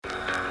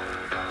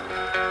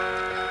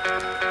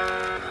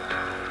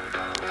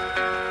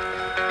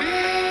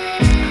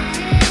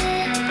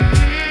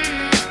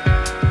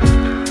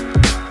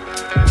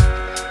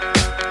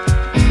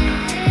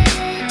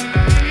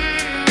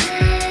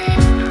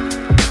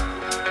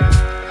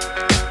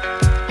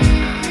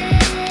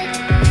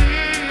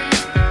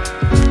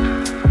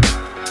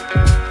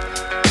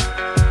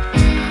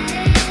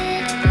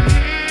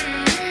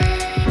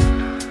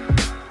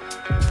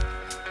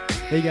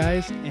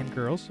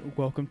girls.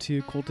 Welcome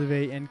to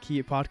Cultivate and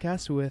Keep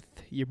podcast with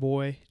your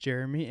boy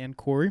Jeremy and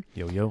Corey.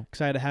 Yo.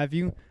 Excited to have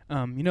you.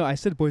 I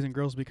said boys and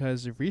girls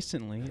because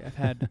recently I've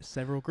had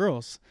several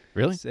girls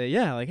Really? say,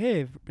 yeah, like,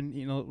 hey, I've been,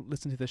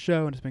 listening to the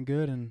show and it's been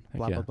good and Heck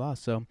blah, yeah. blah, blah.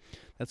 So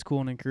that's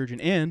cool and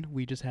encouraging. And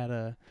we just had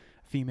a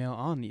female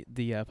on the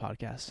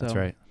podcast. So That's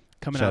right.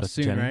 coming Shout out out to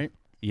soon, Jenny. right?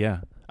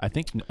 Yeah. I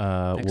think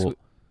Next week.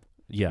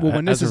 yeah. Well,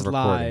 when as this of is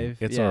recording, live,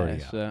 it's yeah,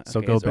 already out. So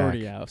okay, go it's back.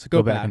 already out. So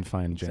Go back and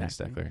find Jenny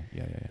Exactly. Steckler.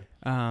 Yeah.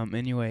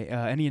 Anyway,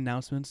 any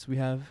announcements we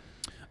have?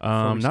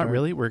 Not start?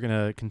 really. We're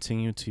gonna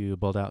continue to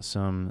build out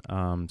some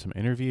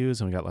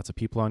interviews, and we got lots of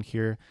people on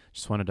here.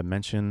 Just wanted to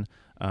mention,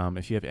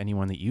 if you have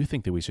anyone that you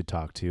think that we should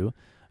talk to,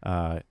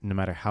 no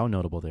matter how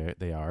notable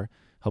they are,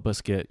 help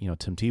us get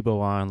Tim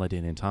Tebow on,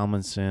 LaDainian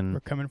Tomlinson,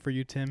 We're coming for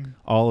you, Tim.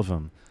 all of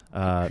them,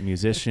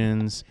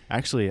 musicians.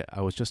 Actually,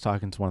 I was just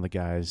talking to one of the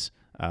guys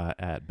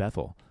at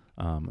Bethel.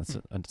 That's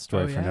a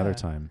story for another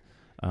time.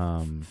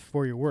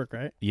 For your work,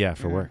 right? Yeah,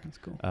 for work. That's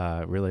cool.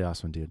 Really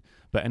awesome dude.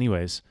 But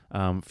anyways,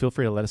 feel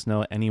free to let us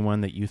know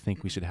anyone that you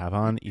think we should have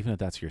on, even if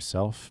that's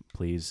yourself.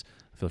 Please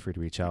feel free to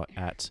reach out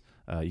at,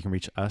 you can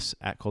reach us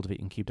at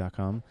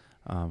cultivateandkeep.com.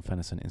 Find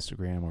us on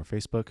Instagram or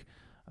Facebook.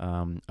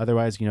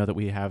 Otherwise, you know that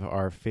we have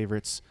our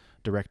favorites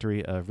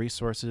directory of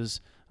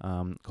resources,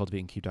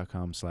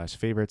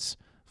 cultivateandkeep.com/favorites.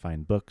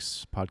 Find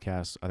books,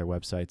 podcasts, other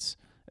websites,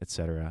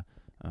 etc.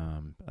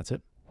 That's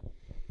it.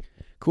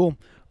 Cool.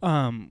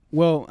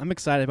 Well, I'm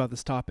excited about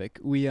this topic.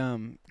 We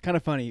kind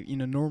of funny,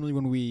 normally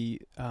when we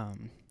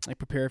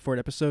prepare for an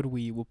episode,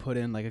 we will put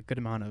in like a good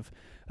amount of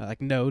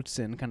notes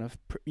and kind of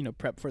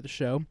prep for the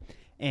show.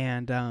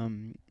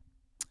 And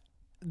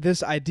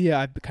this idea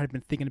I've kind of been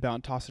thinking about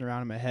and tossing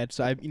around in my head.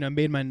 So I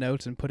made my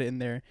notes and put it in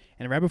there.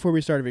 And right before we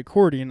started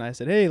recording, I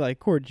said, "Hey,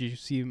 Cord, did you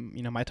see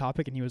my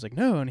topic?" And he was like,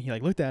 "No." And he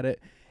looked at it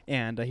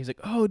and he's like,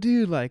 "Oh,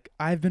 dude,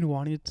 I've been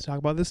wanting to talk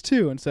about this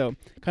too." And so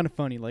kind of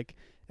funny, we're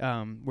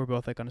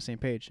both on the same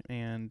page,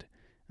 and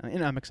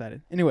I'm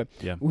excited. Anyway,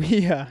 Yeah.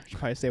 we should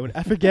probably say what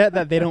I forget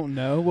that they don't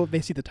know. Well,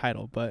 they see the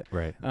title, but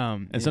Right.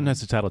 And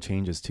sometimes the title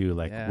changes too.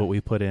 What we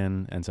put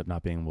in ends up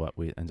not being what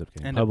we ends up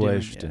getting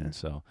published, and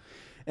so.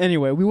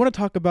 Anyway, we want to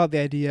talk about the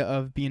idea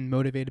of being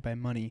motivated by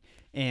money,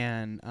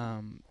 and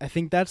I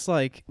think that's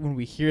when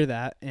we hear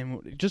that,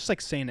 and just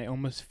saying it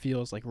almost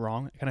feels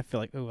wrong. I kind of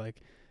feel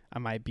I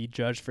might be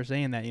judged for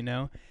saying that,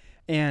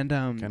 and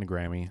Kind of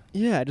Grammy.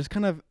 yeah, it just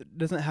kind of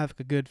doesn't have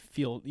a good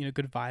feel,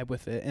 good vibe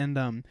with it. And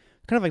kind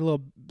of a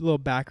little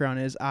background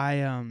is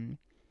I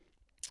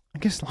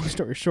guess long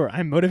story short,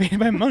 I'm motivated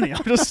by money.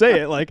 I'll just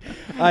say it.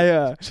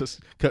 I just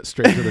cut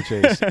straight to the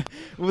chase.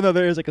 well, no,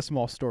 there is a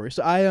small story.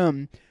 So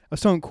I was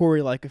telling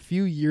Corey a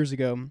few years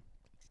ago,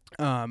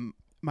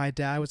 my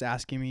dad was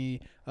asking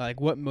me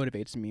what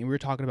motivates me. We were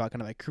talking about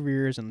kind of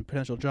careers and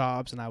potential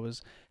jobs, and I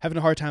was having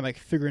a hard time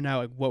figuring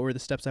out what were the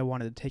steps I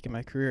wanted to take in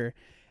my career.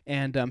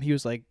 And he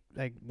was like,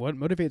 what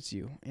motivates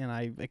you? And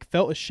I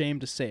felt ashamed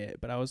to say it,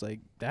 but I was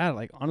like, Dad,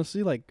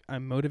 honestly,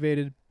 I'm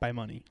motivated by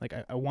money.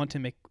 I want to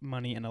make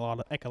money, and a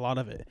lot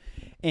of it.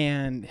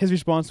 And his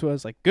response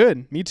was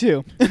good, me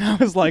too. And I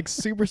was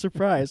super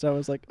surprised. I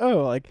was like,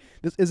 oh,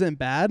 this isn't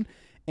bad.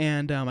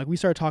 And we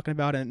started talking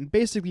about it, and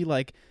basically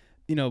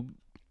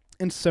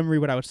in summary,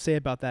 what I would say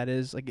about that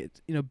is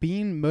it's,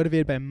 being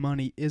motivated by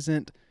money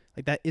isn't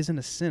that isn't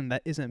a sin.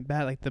 That isn't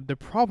bad. The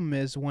problem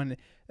is when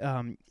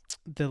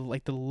the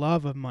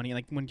love of money,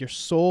 when your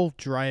sole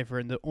driver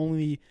and the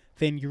only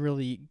thing you're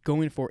really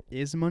going for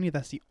is money,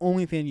 that's the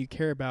only thing you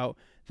care about,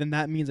 then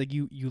that means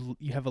you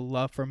have a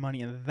love for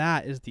money, and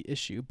that is the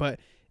issue. But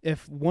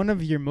if one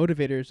of your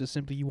motivators is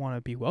simply you want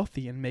to be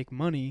wealthy and make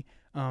money,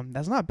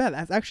 that's not bad.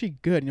 That's actually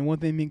good. And one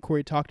thing me and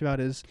Corey talked about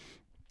is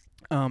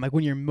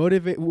when you're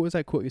motivated, what was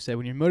that quote you said?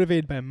 When you're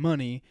motivated by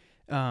money,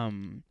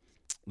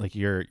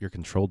 you're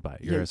controlled by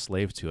it. You're a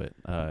slave to it.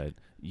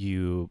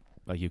 You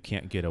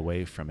can't get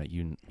away from it.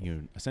 You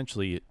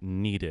essentially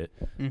need it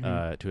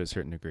to a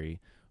certain degree.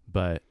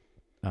 But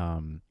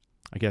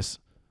I guess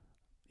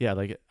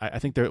I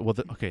think there.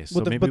 But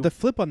the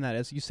flip on that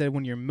is you said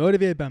when you're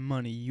motivated by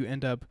money, you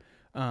end up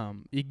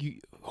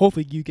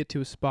hopefully you get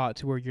to a spot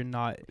to where you're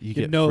not. You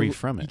get free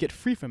from it. You get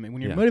free from it.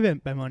 When you're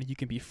motivated by money, you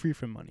can be free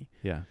from money.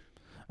 Yeah.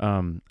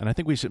 And I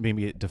think we should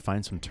maybe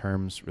define some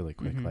terms really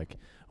quick.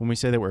 When we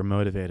say that we're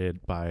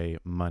motivated by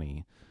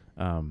money,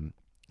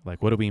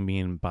 what do we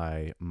mean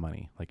by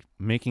money?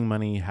 Making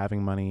money,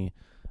 having money,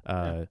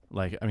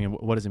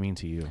 what does it mean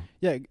to you?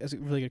 Yeah, that's a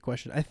really good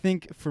question. I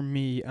think for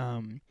me,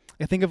 I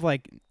think of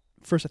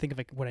first I think of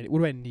what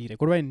do I need?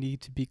 What do I need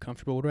to be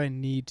comfortable? What do I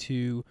need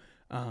to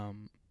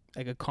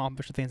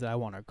accomplish the things that I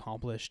want to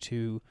accomplish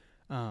to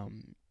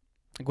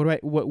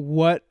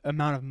what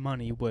amount of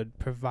money would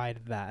provide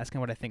that? That's kind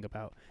of what I think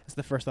about. It's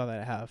the first thought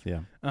that I have.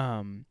 Yeah.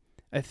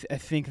 I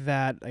think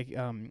that I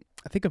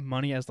think of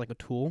money as a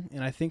tool,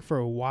 and I think for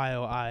a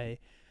while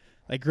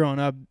growing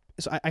up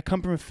so I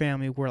come from a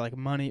family where like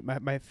money,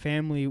 my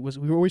family we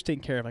were always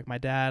taken care of. Like my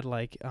dad,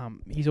 like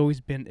he's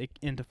always been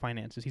into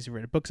finances. He's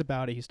written books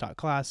about it. He's taught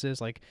classes.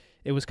 Like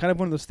it was kind of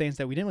one of those things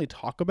that we didn't really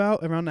talk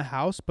about around the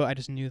house, but I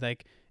just knew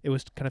like it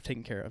was kind of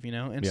taken care of, you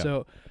know. And Yeah.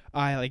 so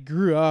I like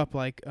grew up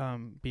like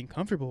being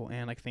comfortable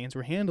and like things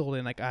were handled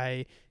and like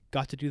I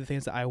got to do the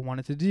things that I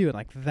wanted to do and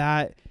like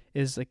that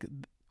is like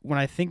when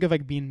I think of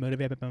like being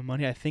motivated by my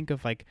money, I think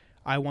of like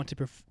I want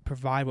to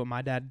provide what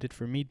my dad did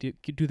for me,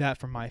 do that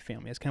for my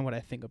family. That's kind of what I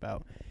think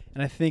about,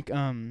 and I think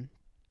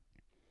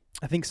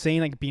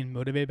saying like being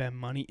motivated by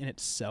money in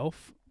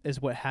itself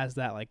is what has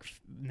that like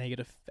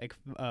negative like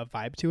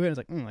vibe to it. It's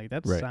like like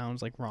that Right.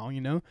 sounds like wrong,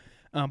 you know.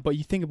 But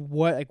you think of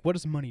what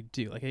does money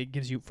do? Like it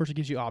gives you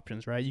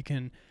options, right? You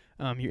can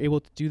you're able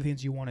to do the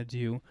things you want to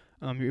do.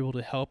 You're able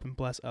to help and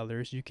bless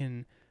others. You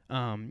can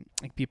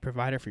like be a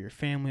provider for your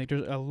family. Like,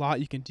 there's a lot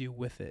you can do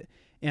with it.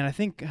 And I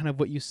think kind of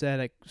what you said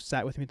like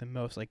sat with me the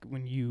most. Like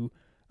when you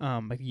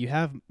like you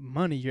have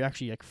money, you're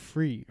actually like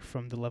free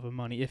from the love of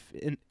money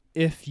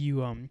if you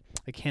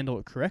like handle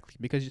it correctly.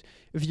 Because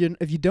if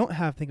you don't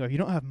have if you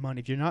don't have money,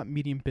 if you're not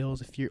meeting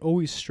bills, if you're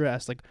always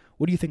stressed, like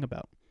what do you think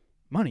about?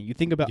 Money. You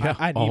think about Yeah,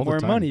 I all need the more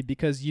time. money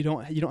because you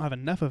don't have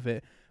enough of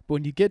it. But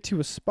when you get to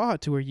a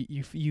spot to where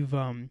you've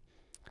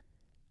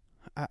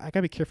I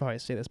gotta be careful how I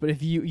say this, but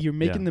if you're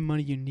making Yeah. the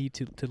money you need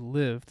to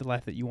live the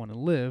life that you want to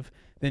live,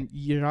 then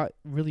you're not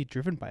really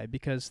driven by it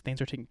because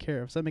things are taken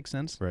care of. Does that make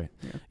sense? Right.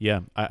 Yeah. Yeah.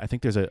 I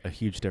think there's a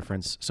huge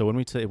difference. So when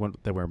we say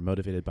that we're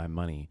motivated by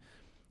money,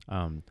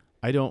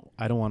 I don't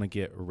want to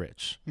get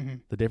rich. Mm-hmm.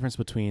 The difference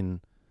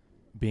between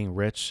being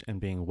rich and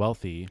being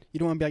wealthy, You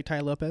don't want to be like Ty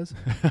Lopez.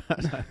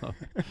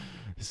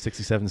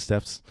 67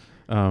 steps.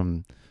 The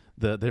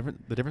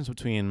difference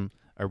between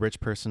a rich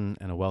person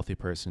and a wealthy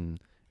person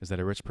is that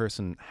a rich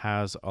person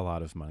has a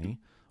lot of money,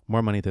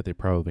 more money that they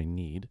probably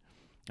need,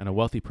 and a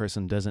wealthy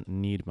person doesn't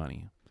need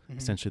money. Mm-hmm.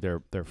 Essentially,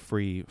 they're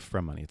free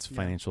from money. It's Yeah.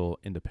 financial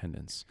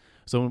independence.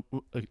 So,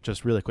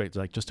 just really quick,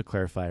 like just to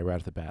clarify right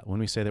off the bat, when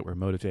we say that we're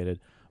motivated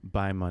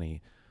by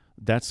money,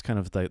 that's kind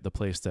of the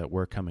place that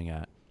we're coming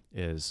at.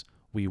 Is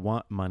we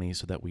want money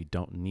so that we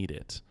don't need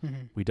it.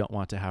 Mm-hmm. We don't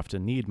want to have to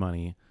need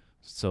money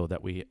so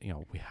that we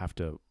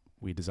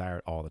desire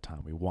it all the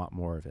time. We want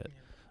more of it.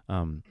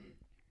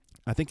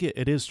 I think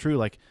it is true.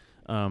 Like,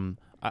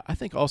 I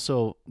think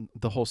also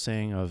the whole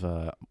saying of,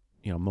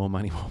 more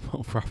money,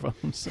 more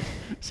problems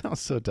sounds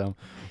so dumb.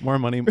 More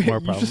money, more You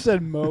problems. just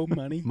said mo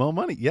money. More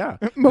money. Yeah.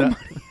 Mo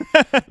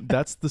That-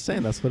 that's the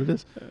saying. That's what it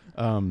is.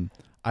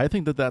 I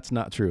think that that's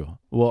not true.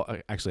 Well,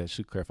 actually, I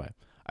should clarify.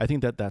 I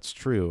think that that's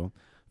true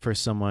for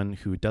someone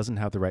who doesn't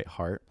have the right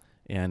heart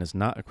and is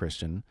not a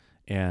Christian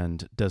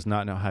and does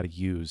not know how to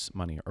use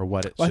money or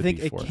what it Well, I should think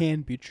be it for.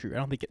 can be true. I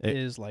don't think It- it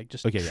is like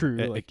just Okay, true.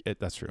 yeah, like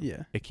that's true.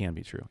 yeah. It can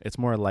be true. It's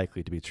more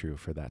likely to be true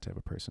for that type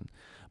of person.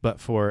 But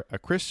for a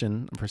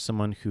Christian, for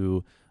someone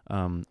who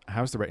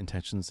has the right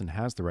intentions and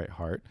has the right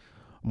heart,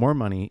 more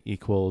money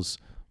equals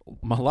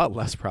a lot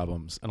less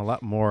problems and a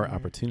lot more Mhm.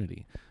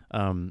 opportunity.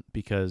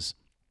 Because,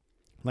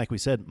 like we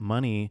said,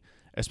 money,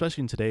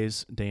 especially in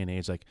today's day and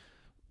age,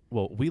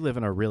 we live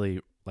in a really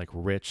like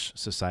rich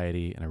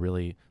society and a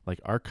really like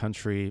our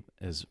country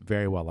is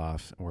very well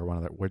off. We're one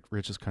of the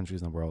richest countries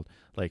in the world.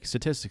 Like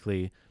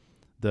statistically,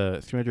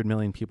 the 300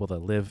 million people that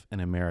live in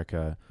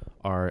America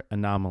are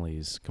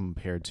anomalies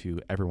compared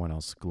to everyone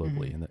else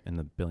globally Mhm. in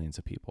the billions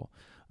of people.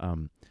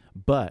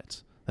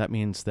 But that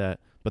means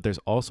but there's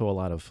also a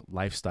lot of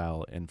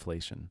lifestyle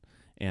inflation.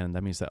 And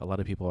that means that a lot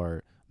of people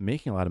are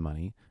making a lot of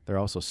money. They're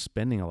also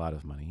spending a lot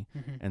of money.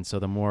 Mhm. And so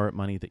the more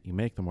money that you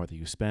make, the more that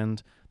you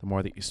spend. The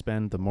more that you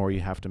spend, the more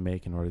you have to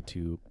make in order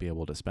to be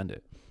able to spend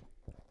it.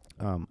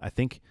 I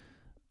think,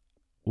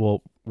 we're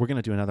going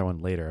to do another one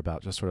later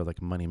about just sort of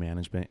like money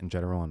management in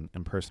general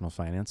and personal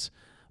finance.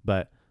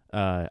 But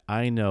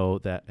I know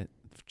that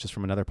just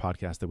from another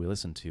podcast that we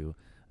listened to,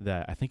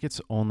 that I think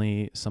it's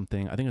only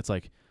something, I think it's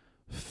like,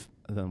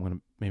 I'm going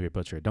to maybe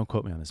butcher it. Don't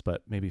quote me on this,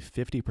 but maybe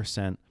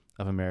 50%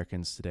 of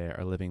Americans today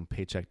are living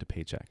paycheck to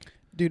paycheck.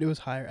 Dude, it was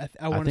higher.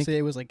 I want to think- say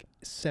it was like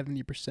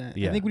 70%.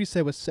 Yeah. I think what he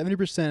said was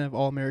 70% of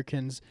all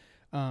Americans.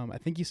 I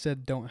think he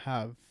said don't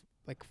have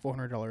like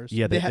 $400.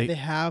 Yeah, they they-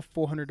 have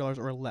 $400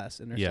 or less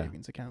in their Yeah.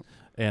 savings account.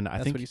 And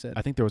That's what he said.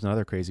 I think there was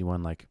another crazy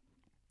one, like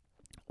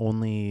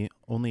only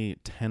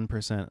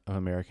 10% of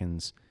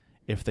Americans,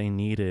 if they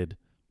needed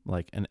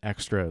like an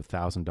extra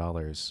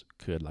 $1,000,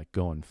 could like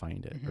go and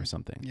find it or Mhm.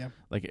 something. Yeah.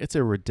 Like it's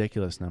a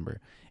ridiculous number.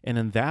 And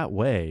in that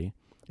way,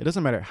 it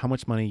doesn't matter how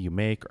much money you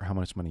make or how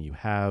much money you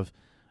have.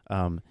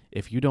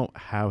 If you don't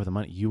have the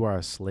money, you are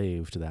a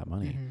slave to that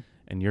money. Mhm.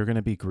 And you're going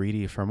to be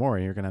greedy for more.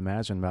 And you're going to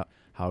imagine about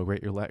how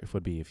great your life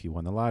would be if you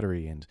won the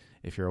lottery. And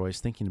if you're always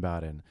thinking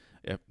about it.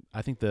 And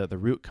I think the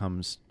root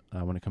comes,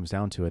 when it comes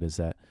down to it, is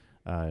that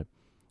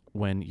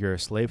when you're a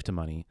slave to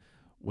money,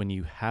 when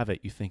you have it,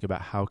 you think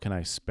about how can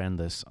I spend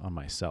this on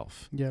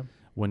myself? Yeah.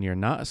 When you're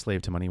not a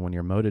slave to money, when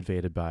you're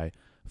motivated by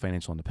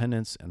financial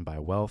independence and by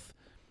wealth,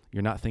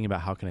 you're not thinking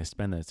about how can I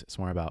spend this. It's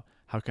more about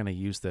how can I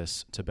use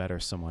this to better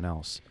someone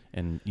else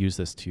and use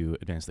this to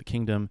advance the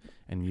kingdom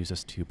and use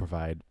this to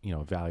provide,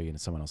 value in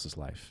someone else's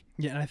life.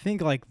 Yeah, and I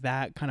think like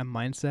that kind of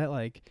mindset,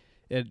 like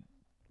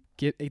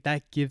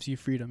that gives you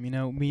freedom.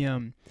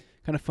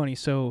 Kind of funny.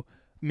 So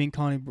me and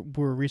Connie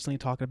were recently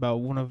talking about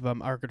one of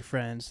our good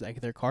friends.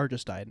 Like their car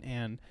just died,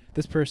 and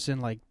this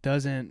person like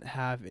doesn't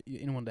have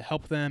anyone to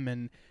help them,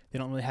 and they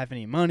don't really have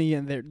any money,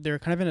 and they're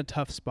kind of in a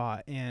tough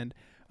spot. And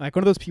like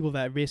one of those people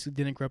that basically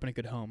didn't grow up in a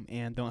good home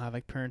and don't have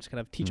like parents kind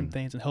of teach them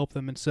things and help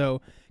them, and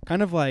so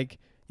kind of like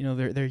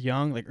they're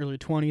young, like early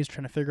 20s,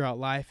 trying to figure out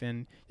life,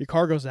 and your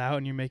car goes out,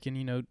 and you're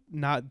making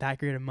not that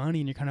great of money,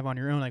 and you're kind of on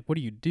your own. Like, what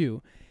do you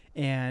do?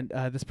 And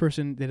this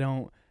person, they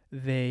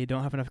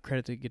don't have enough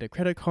credit to get a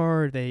credit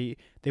card. They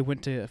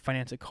went to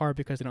finance a car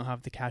because they don't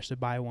have the cash to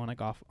buy one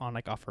like off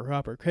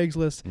OfferUp or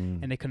Craigslist,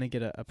 and they couldn't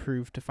get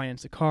approved to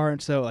finance the car,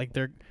 and so like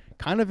they're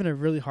kind of in a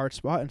really hard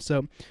spot. And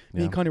so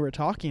me and Connie were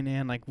talking,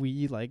 and like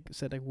we like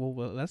said like,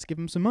 well let's give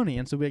them some money,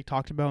 and so we like,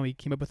 talked about, and we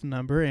came up with a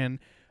number, and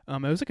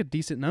it was like a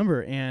decent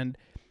number, and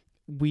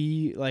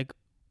we like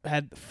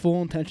had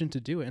full intention to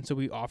do it. And so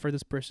we offered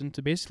this person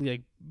to basically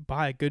like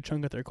buy a good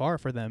chunk of their car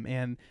for them,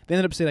 and they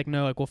ended up saying like,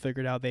 no, like we'll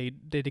figure it out. They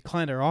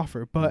declined our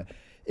offer, but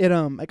it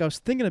like I was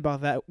thinking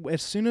about that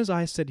as soon as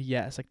I said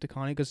yes, like to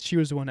Connie, because she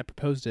was the one that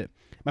proposed it.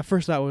 My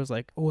first thought was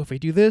like, oh, if we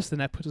do this, then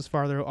that puts us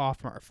farther off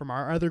from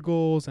our other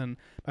goals. And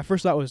my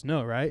first thought was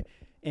no, right?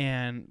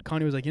 And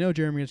Connie was like,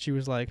 Jeremy, and she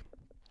was like,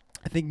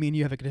 I think me and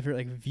you have like a different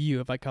like view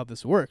of like how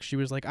this works. She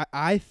was like,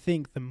 I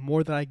think the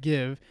more that I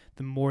give,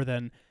 the more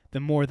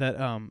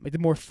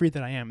free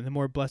that I am, and the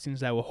more blessings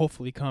that will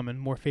hopefully come, and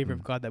more favor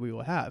of God that we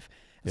will have.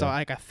 So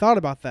I thought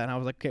about that, and I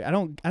was like, okay, I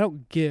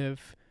don't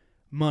give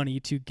money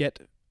to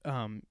get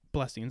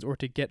blessings or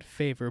to get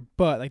favor,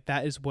 but like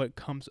that is what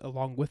comes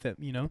along with it.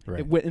 Right.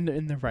 It went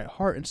in the right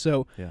heart, and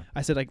so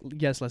I said like,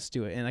 yes, let's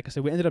do it. And like I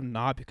said, we ended up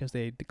not because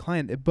they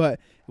declined it, but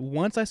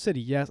once I said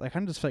yes, I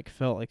kind of just like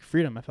felt like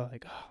freedom. I felt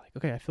like, oh, like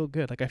okay, I feel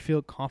good, like I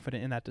feel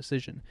confident in that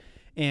decision,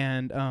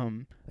 and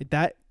like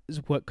that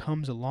is what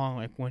comes along.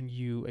 Like when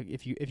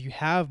if you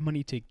have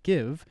money to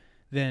give,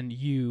 then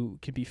you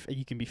can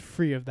be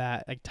free of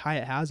that like tie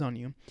it has on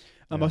you.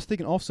 I was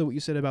thinking also what you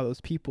said about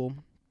those people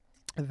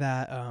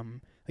that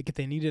like if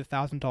they needed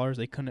 $1,000,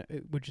 they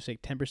couldn't. Would you say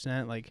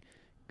 10%? Like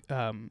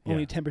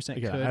only 10%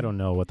 could. I don't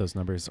know what those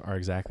numbers are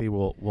exactly.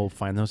 We'll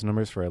find those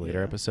numbers for a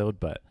later episode,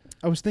 but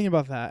I was thinking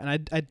about that,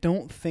 and I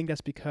don't think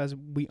that's because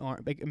we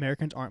aren't like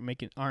Americans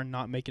are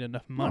not making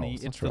enough money.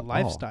 No, it's the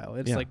lifestyle.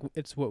 It's like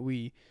it's what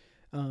we.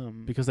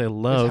 Because they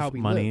love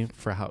money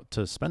for how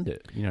to spend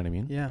it. You know what I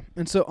mean? Yeah.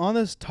 And so on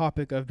this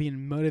topic of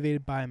being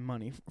motivated by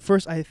money,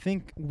 first, I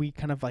think we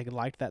kind of like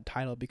liked that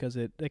title because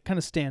it kind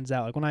of stands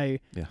out. Like when I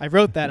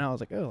wrote that and I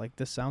was like, oh, like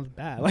this sounds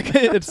bad. Like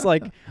it's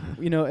like,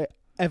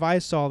 if I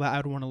saw that, I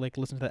would want to like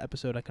listen to that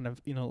episode. I kind of,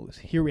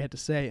 hear what we had to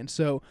say. And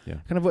so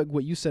kind of like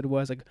what you said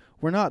was like,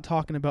 we're not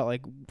talking about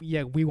like,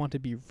 we want to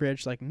be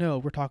rich. Like, no,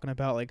 we're talking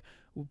about like,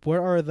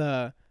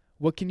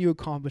 what can you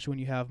accomplish when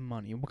you have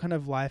money? What kind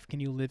of life can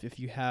you live if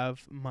you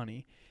have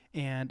money?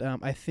 And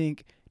I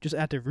think just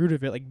at the root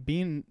of it, like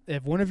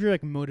if one of your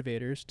like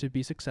motivators to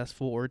be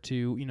successful or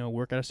to,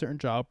 work at a certain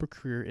job or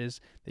career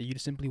is that you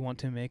just simply want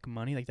to make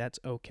money, like that's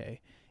okay.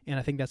 And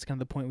I think that's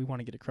kind of the point we want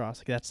to get across.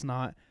 Like that's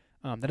not,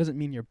 that doesn't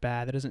mean you're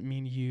bad. That doesn't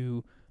mean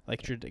you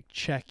like should like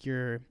check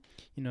your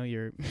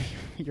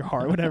your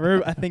heart,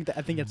 whatever. I think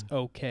that's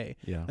okay.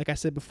 Yeah. Like I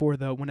said before,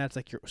 though, when that's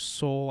like your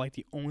soul, like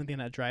the only thing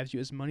that drives you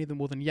is money, then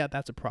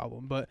that's a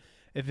problem. But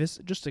if it's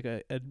just like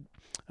a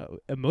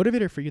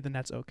motivator for you, then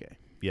that's okay.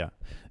 Yeah.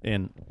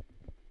 And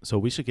so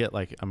we should get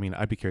like, I mean,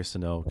 I'd be curious to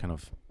know kind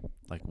of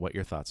like what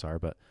your thoughts are,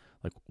 but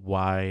like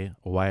why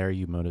are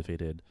you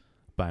motivated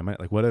by money?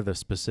 Like what are the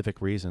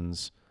specific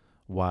reasons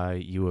why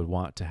you would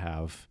want to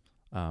have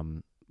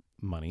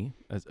money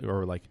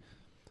or like,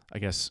 I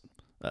guess,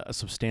 a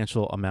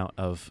substantial amount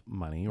of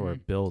money or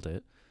build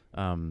it.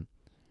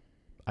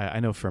 I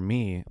know for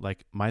me,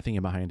 like my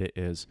thinking behind it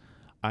is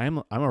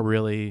I'm a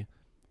really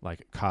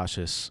like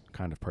cautious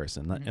kind of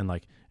person. And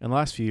like in the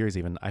last few years,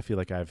 even I feel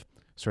like I've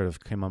sort of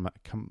come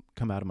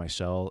out of my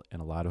shell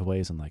in a lot of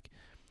ways, and like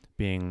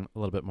being a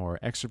little bit more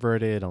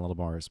extroverted, a little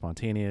more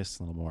spontaneous,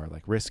 a little more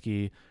like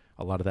risky.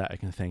 A lot of that I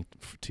can thank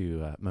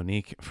to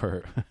Monique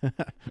for. No,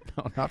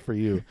 not for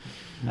you.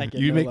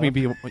 You make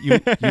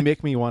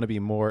me want to be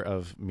more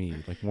of me,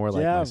 like more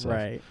like myself. Yeah,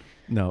 right.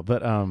 No,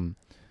 but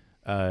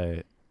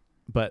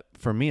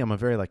for me, I'm a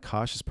very like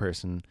cautious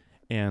person,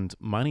 and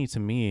money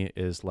to me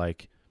is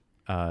like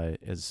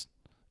is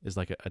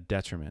like a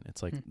detriment.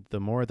 It's like the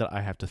more that I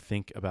have to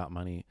think about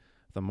money,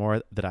 the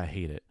more that I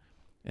hate it.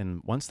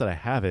 And once that I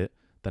have it,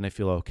 then I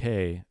feel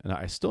okay. And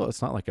it's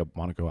not like I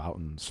want to go out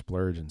and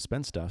splurge and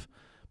spend stuff.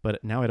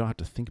 But now I don't have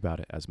to think about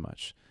it as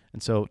much.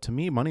 And so to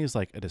me, money is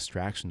like a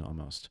distraction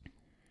almost.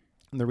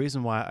 And the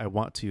reason why I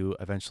want to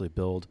eventually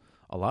build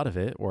a lot of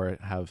it or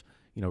have,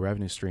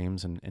 revenue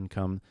streams and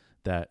income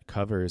that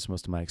covers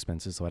most of my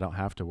expenses so I don't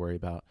have to worry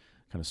about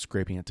kind of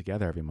scraping it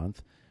together every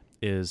month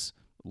is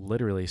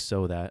literally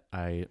so that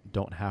I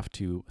don't have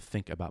to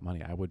think about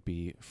money. I would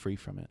be free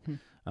from it.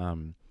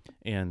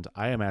 And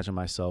I imagine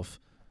myself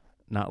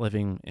not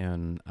living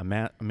in a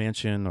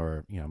mansion,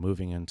 or,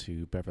 moving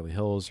into Beverly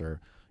Hills,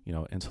 or,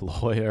 into La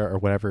Jolla, or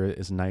whatever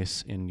is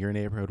nice in your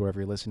neighborhood,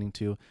 wherever you're listening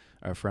to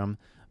or from.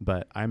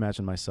 But I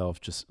imagine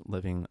myself just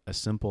living a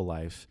simple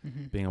life,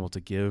 being able to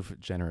give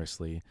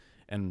generously.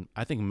 And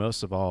I think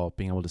most of all,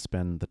 being able to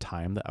spend the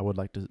time that I would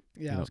like to,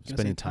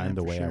 spending time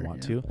the way I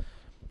want to.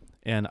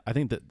 And I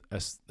think that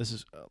this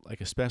is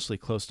like especially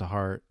close to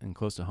heart and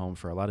close to home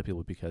for a lot of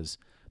people, because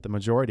the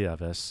majority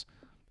of us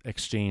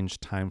exchange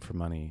time for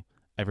money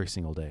every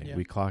single day. Yeah.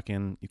 We clock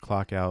in, you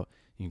clock out,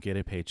 you get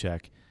a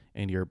paycheck,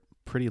 and you're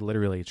pretty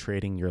literally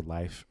trading your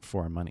life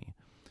for money.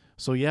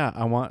 So yeah,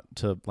 I want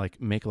to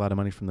like make a lot of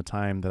money from the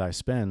time that I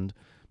spend,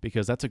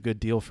 because that's a good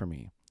deal for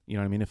me. You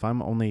know what I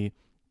mean?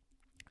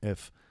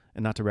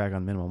 And not to rag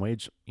on minimum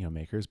wage,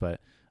 makers, but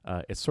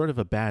it's sort of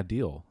a bad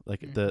deal.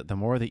 Like the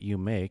more that you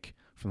make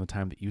from the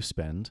time that you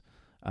spend,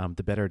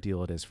 the better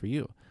deal it is for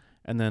you.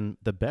 And then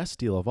the best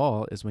deal of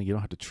all is when you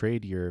don't have to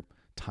trade your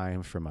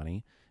time for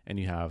money, and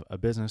you have a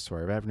business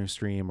or a revenue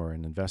stream or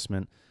an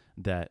investment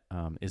that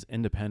is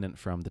independent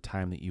from the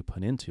time that you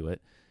put into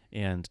it.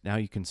 And now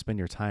you can spend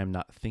your time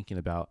not thinking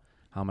about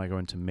how am I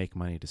going to make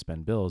money to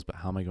spend bills, but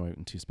how am I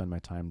going to spend my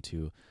time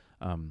to,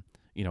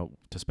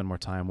 to spend more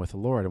time with the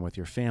Lord and with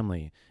your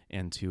family,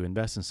 and to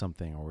invest in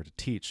something, or to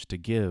teach, to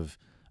give,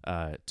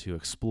 to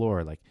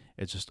explore. Like,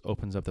 it just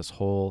opens up this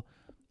whole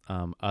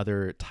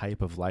other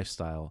type of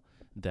lifestyle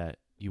that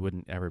you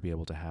wouldn't ever be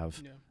able to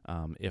have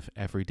if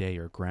every day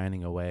you're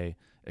grinding away,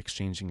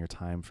 exchanging your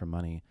time for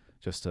money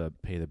just to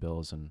pay the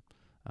bills and,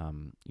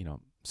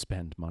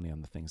 spend money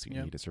on the things that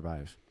you need to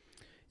survive.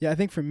 Yeah, I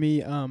think for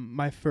me, when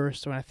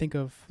I think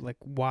of like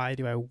why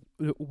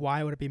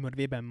would I be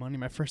motivated by money?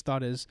 My first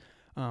thought is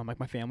like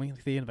my family,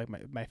 like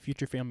my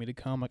future family to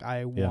come. Like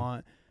I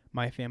want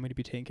my family to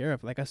be taken care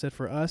of. Like I said,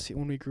 for us,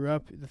 when we grew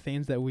up, the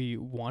things that we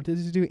wanted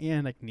to do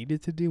and like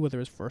needed to do, whether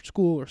it was for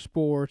school or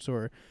sports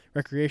or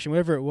recreation,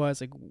 whatever it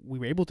was, like we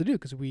were able to do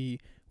because we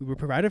were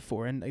provided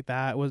for, and like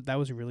that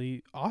was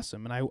really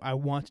awesome. And I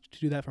want to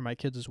do that for my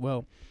kids as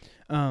well.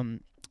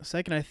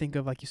 Second, I think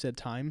of, like you said,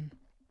 time.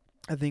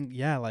 I think,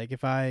 like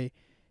I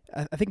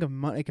think of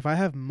money. Like if I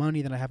have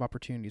money, then I have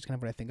opportunities. Kind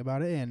of what I think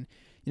about it. And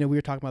we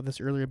were talking about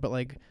this earlier, but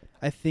like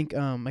I think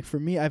like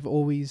for me, I've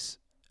always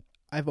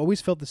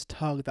felt this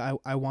tug that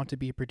I want to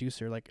be a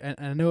producer. Like, and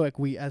I know like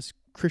we as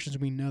Christians,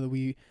 we know that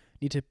we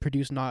need to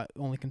produce, not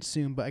only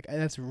consume, but like,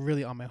 that's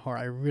really on my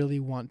heart. I really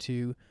want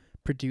to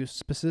produce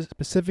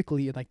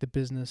specifically in like the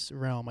business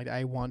realm. Like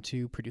I want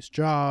to produce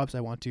jobs. I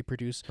want to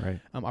produce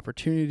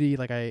opportunity.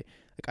 Like I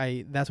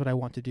that's what I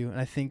want to do. And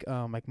I think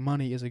like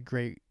money is if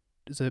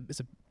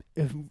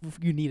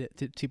you need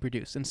it to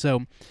produce. And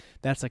so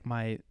that's like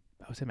I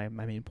would say my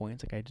main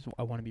points. Like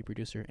I want to be a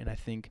producer, and I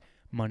think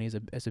money is a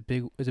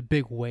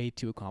big way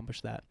to accomplish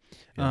that.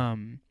 Yeah.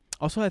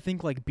 Also, I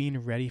think like being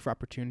ready for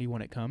opportunity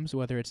when it comes,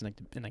 whether it's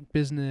in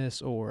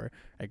business or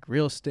like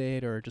real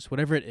estate or just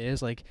whatever it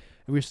is. Like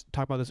we were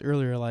talking about this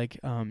earlier. Like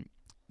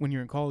when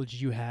you're in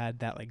college, you had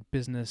that like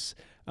business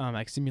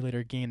like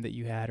simulator game that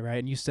you had, right?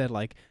 And you said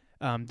like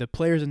the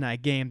players in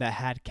that game that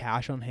had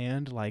cash on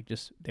hand, like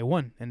just they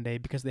won, and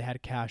because they had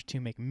cash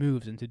to make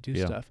moves and to do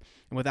stuff.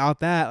 And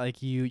without that, like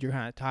you're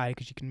kind of tied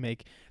because you can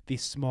make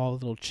these small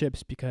little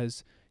chips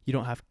because you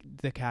don't have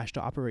the cash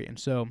to operate. And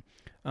so,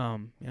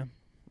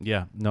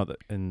 Yeah, no,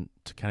 and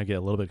to kind of get a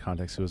little bit of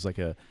context, it was like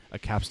a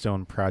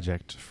capstone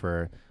project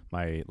for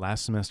my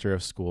last semester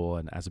of school.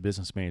 And as a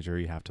business major,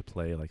 you have to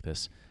play like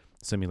this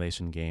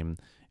simulation game.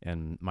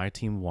 And my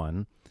team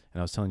won. And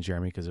I was telling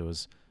Jeremy, because it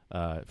was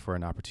for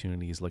an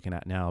opportunity he's looking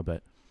at now,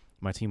 but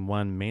my team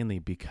won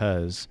mainly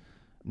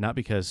not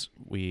because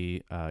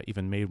we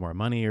even made more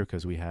money or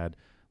because we had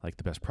like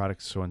the best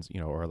products,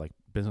 or like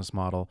business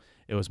model.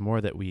 It was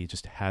more that we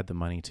just had the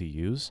money to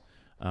use.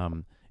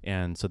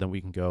 And so then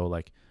we can go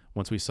like,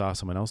 once we saw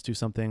someone else do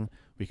something,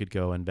 we could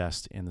go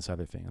invest in this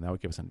other thing, and that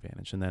would give us an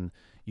advantage. And then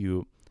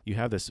you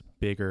have this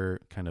bigger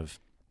kind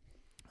of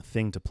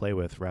thing to play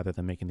with rather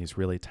than making these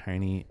really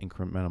tiny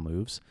incremental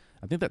moves.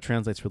 I think that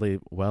translates really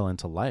well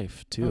into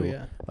life too. Oh,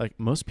 yeah. Like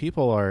most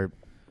people are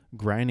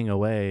grinding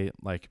away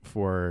like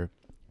for,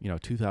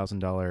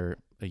 $2,000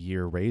 a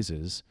year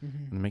raises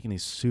and making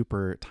these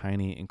super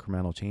tiny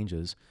incremental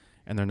changes,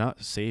 and they're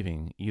not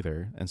saving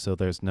either. And so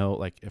there's no,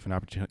 like, if an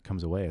opportunity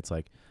comes away, it's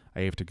like,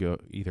 I have to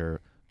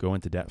either go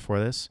into debt for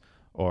this,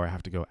 or I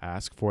have to go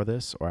ask for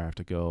this, or I have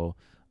to go,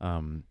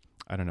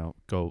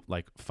 go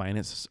like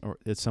finance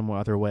it some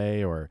other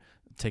way, or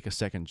take a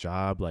second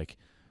job. Like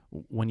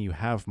when you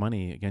have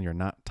money, again, you're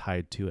not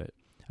tied to it.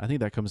 I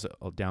think that comes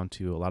down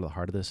to a lot of the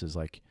heart of this is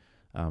like,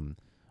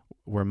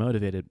 we're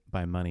motivated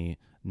by money,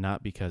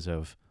 not because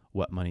of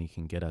what money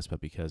can get us,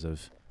 but because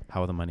of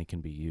how the money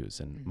can be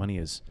used. And money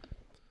is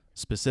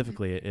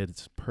specifically,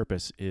 its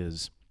purpose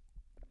is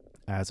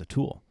as a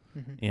tool.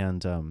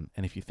 And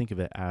if you think of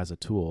it as a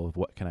tool of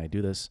what can I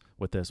do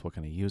with this, what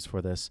can I use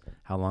for this,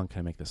 how long can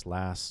I make this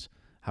last,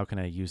 how can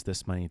I use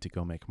this money to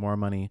go make more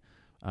money,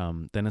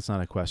 then it's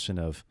not a question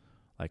of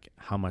like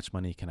how much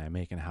money can I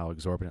make and how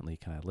exorbitantly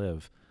can I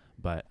live,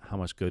 but how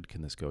much good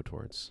can this go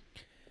towards?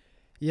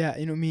 Yeah,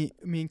 me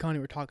and Connie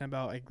were talking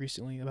about like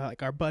recently about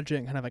like our budget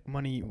and kind of like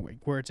money, like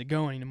where it's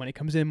going. Money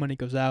comes in, money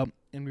goes out,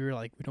 and we were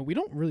like, we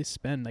don't really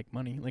spend like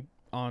money like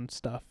on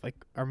stuff. Like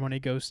our money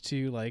goes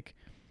to like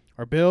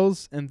our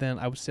bills, and then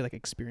I would say like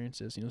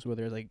experiences. So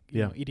whether it's like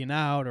you know, eating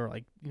out or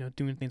like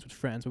doing things with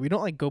friends. But we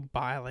don't like go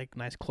buy like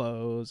nice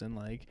clothes and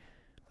like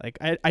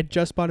I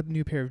just bought a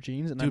new pair of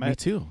jeans, and Dude, me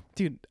too.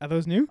 Dude, are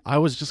those new? I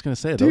was just gonna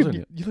say, dude, those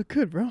are you look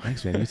good, bro.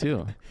 Thanks, man. You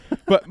too.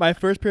 But my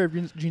first pair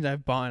of jeans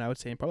I've bought, I would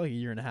say in probably like a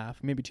year and a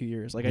half, maybe 2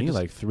 years. Like me,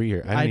 like 3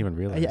 years. I didn't even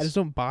realize. I just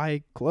don't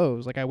buy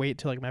clothes. Like I wait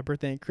till like my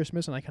birthday and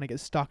Christmas, and I kind of get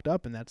stocked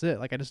up, and that's it.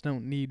 Like I just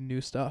don't need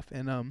new stuff.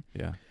 And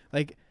yeah,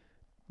 like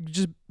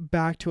just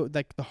back to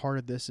like the heart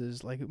of this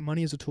is like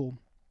money is a tool,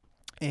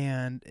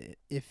 and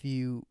if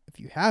you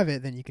have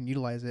it, then you can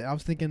utilize it. I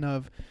was thinking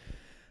of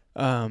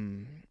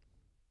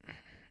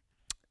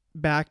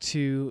back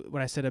to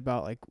what I said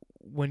about like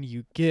when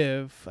you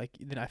give, like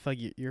then I feel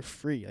like you're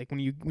free. Like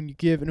when you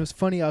give, and it was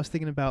funny. I was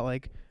thinking about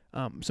like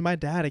so my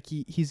dad, like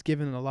he's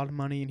given a lot of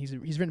money, and he's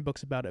written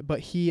books about it.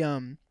 But he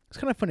it's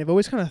kind of funny. I've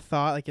always kind of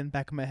thought like in the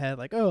back of my head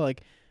like, oh,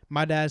 like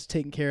my dad's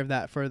taking care of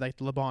that for like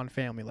the LeBon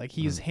family. Like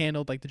he's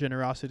handled like the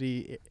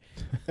generosity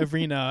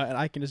arena, and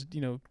I can just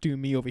do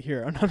me over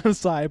here on the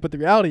side. But the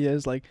reality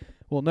is like,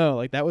 well, no,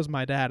 like that was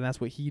my dad, and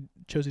that's what he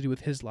chose to do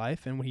with his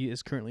life and what he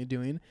is currently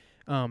doing.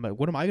 Like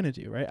what am I gonna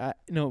do, right?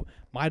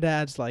 My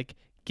dad's like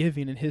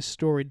giving, and his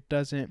story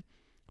doesn't.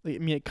 Like, I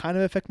mean, it kind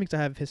of affects me because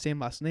I have his same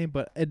last name,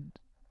 but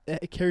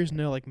it carries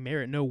no like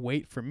merit, no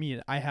weight for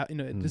me. I have,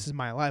 this is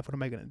my life. What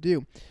am I gonna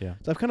do? Yeah.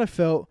 So I've kind of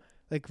felt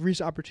like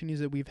recent opportunities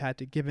that we've had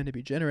to give in to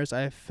be generous.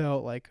 I have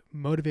felt like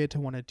motivated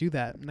to want to do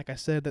that. And like I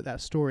said,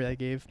 that story I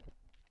gave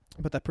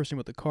about that person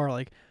with the car,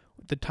 like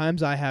the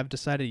times I have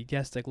decided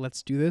yes, like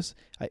let's do this,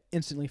 I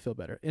instantly feel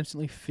better.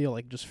 Instantly feel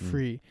like just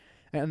free.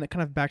 And that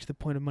kind of back to the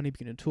point of money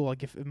being a tool.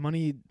 Like if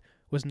money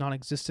was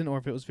non-existent or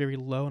if it was very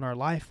low in our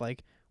life,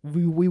 like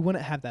we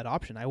wouldn't have that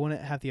option. I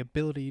wouldn't have the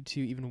ability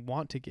to even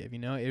want to give.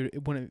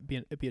 It wouldn't be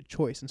it'd be a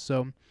choice. And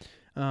so,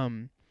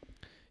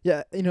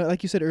 yeah,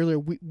 like you said earlier,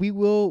 we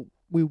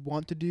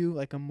want to do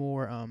like a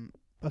more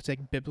let's say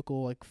like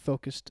biblical like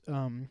focused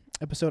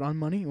episode on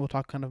money. We'll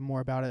talk kind of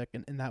more about it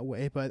in that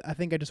way. But I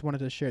think I just wanted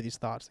to share these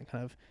thoughts and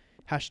kind of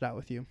hash it out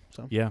with you.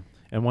 So yeah,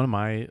 and one of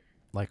my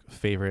like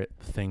favorite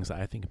things that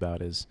I think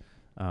about is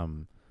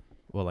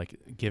like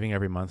giving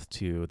every month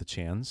to the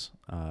Chans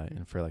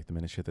and for like the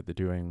ministry that they're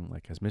doing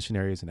like as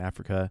missionaries in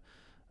Africa.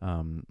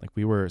 Like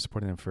we were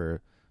supporting them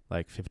for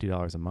like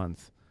 $50 a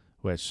month,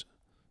 which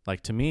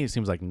like to me it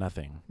seems like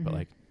nothing, but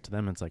like to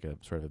them it's like a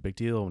sort of a big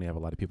deal. When you have a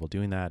lot of people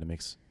doing that, it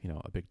makes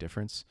a big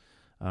difference.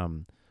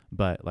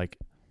 But like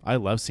I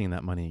love seeing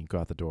that money go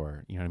out the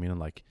door. You know what I mean? And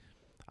like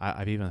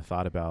I've even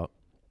thought about,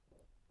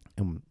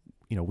 and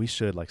we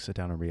should like sit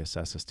down and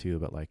reassess this too.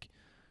 But like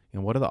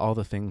what are all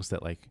the things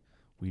that like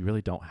we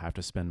really don't have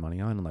to spend money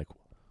on, and like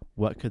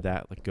what could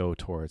that like go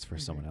towards for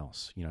someone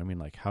else? You know what I mean?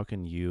 Like how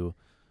can you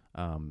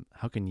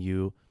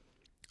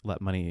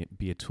let money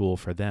be a tool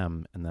for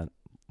them, and then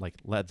like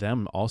let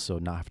them also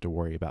not have to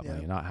worry about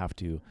money, not have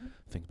to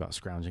think about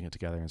scrounging it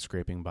together and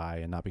scraping by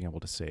and not being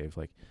able to save.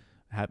 Like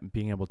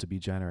being able to be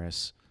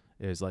generous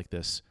is like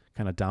this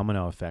kind of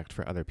domino effect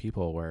for other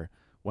people, where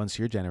once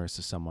you're generous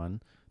to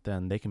someone,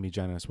 then they can be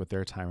generous with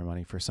their time or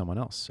money for someone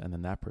else, and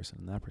then that person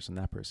and that person,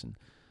 that person.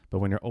 But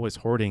when you're always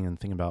hoarding and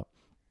thinking about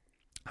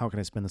how can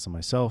I spend this on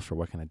myself, or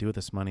what can I do with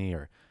this money,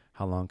 or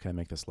how long can I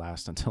make this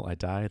last until I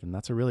die, then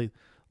that's a really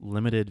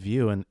limited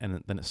view, and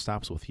then it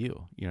stops with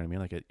you. You know what I mean?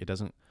 Like it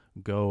doesn't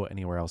go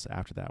anywhere else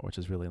after that, which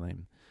is really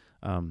lame.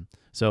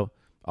 So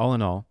all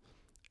in all,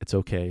 it's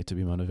okay to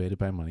be motivated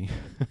by money.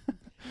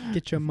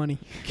 Get your money.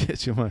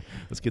 Get your money.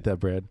 Let's get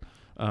that bread.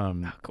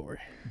 Corey.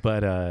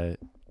 But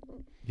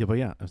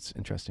yeah, it's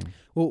interesting.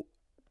 Well,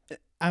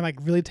 I'm like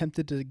really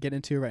tempted to get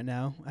into it right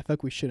now. I feel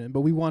like we shouldn't, but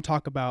we want to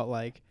talk about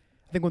like,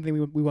 I think one thing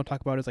we want to talk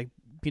about is like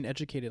being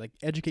educated, like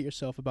educate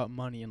yourself about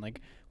money. And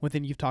like one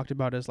thing you've talked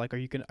about is like, are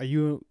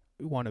you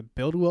want to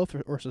build wealth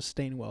or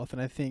sustain wealth?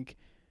 And I think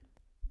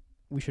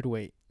we should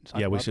wait.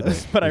 Yeah, we should.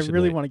 But I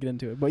really want to get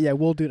into it. But yeah,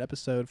 we'll do an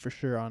episode for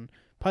sure on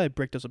probably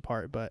break those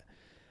apart. But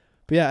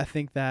yeah, I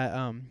think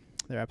that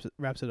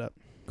wraps it up.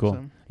 Cool.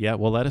 So. Yeah,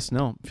 well, let us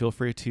know. Feel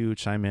free to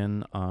chime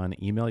in on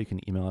email. You can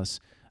email us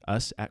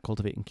at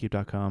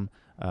cultivateandkeep.com.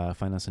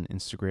 Find us on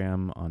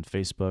Instagram, on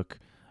Facebook.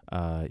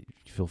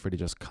 Feel free to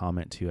just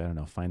comment too. I don't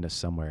know, find us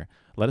somewhere.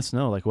 Let us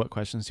know like what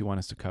questions you want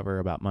us to cover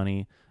about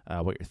money,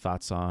 what your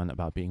thoughts on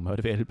about being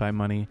motivated by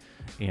money.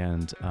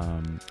 And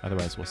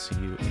otherwise, we'll see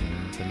you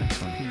in the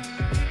next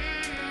one.